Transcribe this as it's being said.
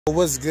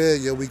What's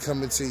good, yo? We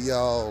coming to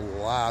y'all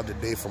live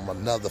today from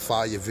another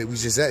fire video. We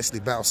just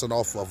actually bouncing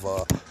off of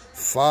a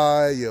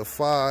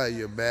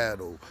fire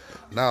battle.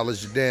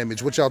 Knowledge of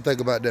damage. What y'all think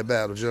about that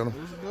battle, gentlemen?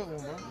 It was a good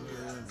one,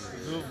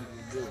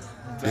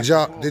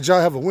 bro. Did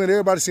y'all have a win?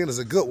 Everybody saying it's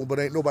a good one, but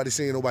ain't nobody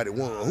saying nobody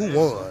won. Who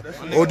won?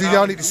 Or do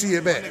y'all need to see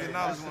it back?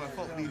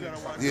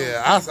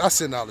 Yeah, I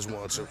said Knowledge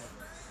won too.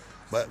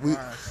 But we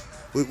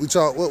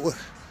talk what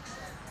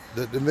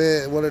the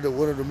man, one of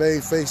the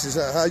main faces.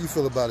 How you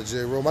feel about it,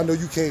 Jerome? I know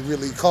you can't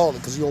really call it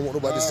because you don't want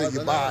nobody to say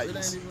your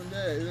bias. It ain't even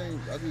that. It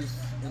ain't. I just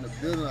in the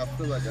building. I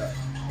feel like I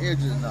edge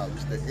it now.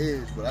 It's the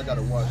edge, but I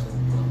gotta watch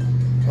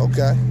them.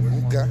 Okay.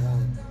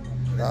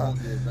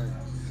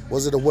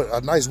 Was it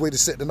a nice way to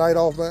set the night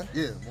off, man?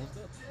 Yeah.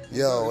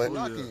 Yo, they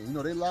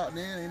locked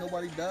in. Ain't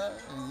nobody died,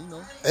 and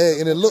Hey,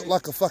 and it looked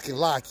like a fucking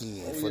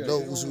lock-in for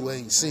those who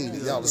ain't seen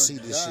it. Y'all to see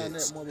this shit.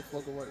 That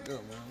motherfucker right there,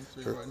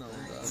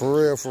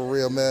 man. For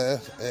real, man.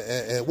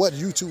 And what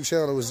YouTube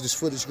channel is this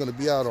footage gonna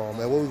be out on,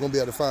 man? Where we gonna be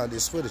able to find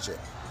this footage at?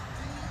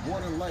 More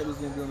than likely,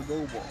 it's gonna be on the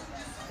gold bar.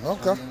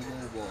 Okay.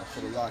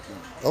 For the lock-in.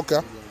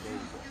 Okay.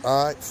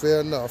 All right, fair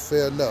enough.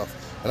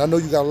 And I know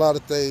you got a lot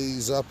of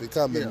things up and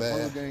coming,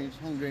 man.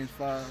 Hunger Games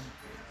 5.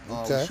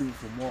 Okay. We're shooting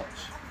for March.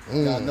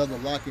 Got another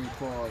lock-in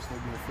clause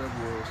maybe in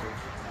February, so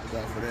we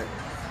got for that.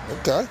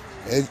 Okay.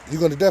 And you're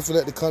going to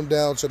definitely have to come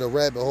down to the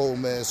rabbit hole,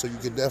 man, so you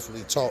can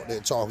definitely talk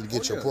and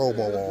get your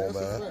promo on,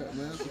 man.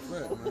 That's a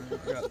fact,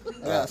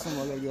 man. I got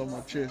something I got to get off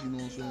my chest, you know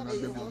what I'm saying? I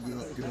definitely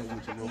want to get up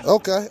with you, bro.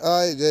 Okay. All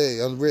right. Hey,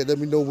 I'm ready. Let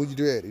me know when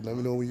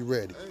you're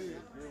ready.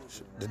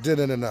 The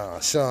dinner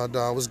and Sean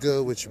Don, what's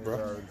good with you, bro?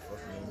 You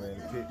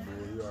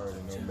already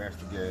know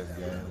Master Gas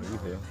gang.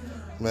 We here.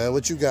 Man,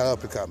 what you got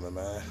up and coming,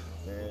 man?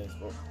 Man,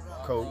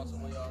 coat.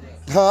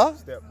 Huh?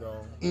 Stepped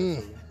on.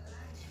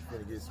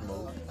 Gonna get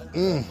smoked.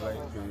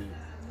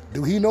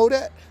 Do he know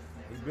that?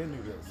 He's been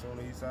knew that. As soon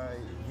as he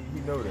signed,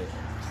 he know that.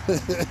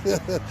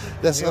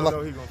 That he don't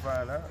know he gonna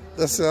find out.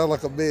 That sounds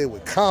like a man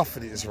with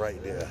confidence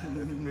right there.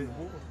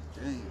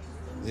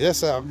 Yes,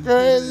 sound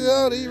crazy.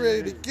 He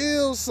ready to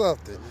kill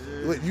something.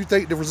 What, you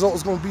think the result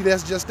is gonna be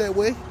just that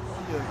way?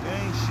 Yeah,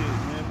 gang shit,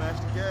 man.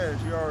 Master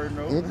Gas, you already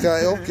know.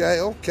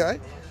 Okay.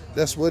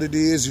 That's what it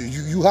is.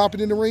 You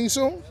hopping in the ring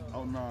soon?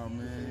 Oh nah,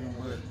 man.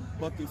 But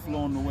bucket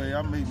flowing away.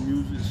 I make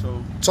music,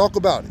 so talk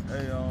about it.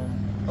 Hey,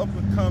 up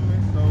and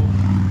coming,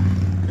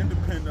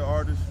 independent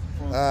artist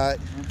from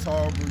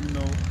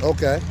Tarver,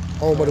 Okay.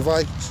 Home of the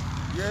Vikings.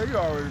 Yeah, you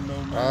already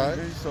know, man. All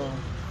right. So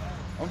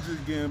I'm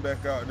just getting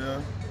back out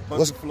there.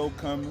 Bucket flow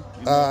coming.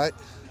 All right.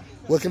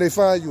 Where can they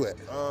find you at?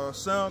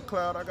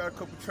 SoundCloud. I got a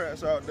couple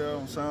tracks out there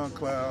on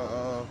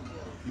SoundCloud.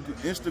 You can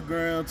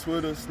Instagram,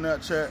 Twitter,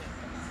 Snapchat,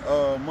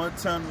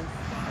 Montana,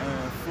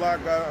 and Fly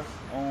Guy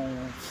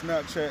on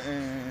Snapchat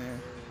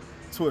and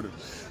Twitter.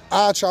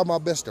 I'll try my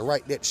best to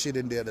write that shit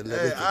in there to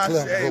let it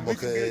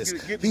because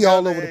he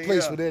all over the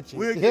place with that shit.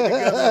 We'll get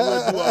together and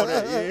we'll do all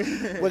that,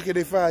 yeah. Where can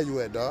they find you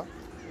at, dog?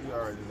 You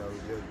already know.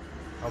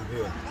 I'm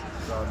here.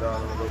 Sean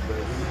Don in a little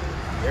bit.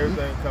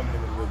 Everything coming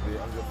in a little bit.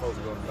 I'm just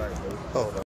focused on the night, though.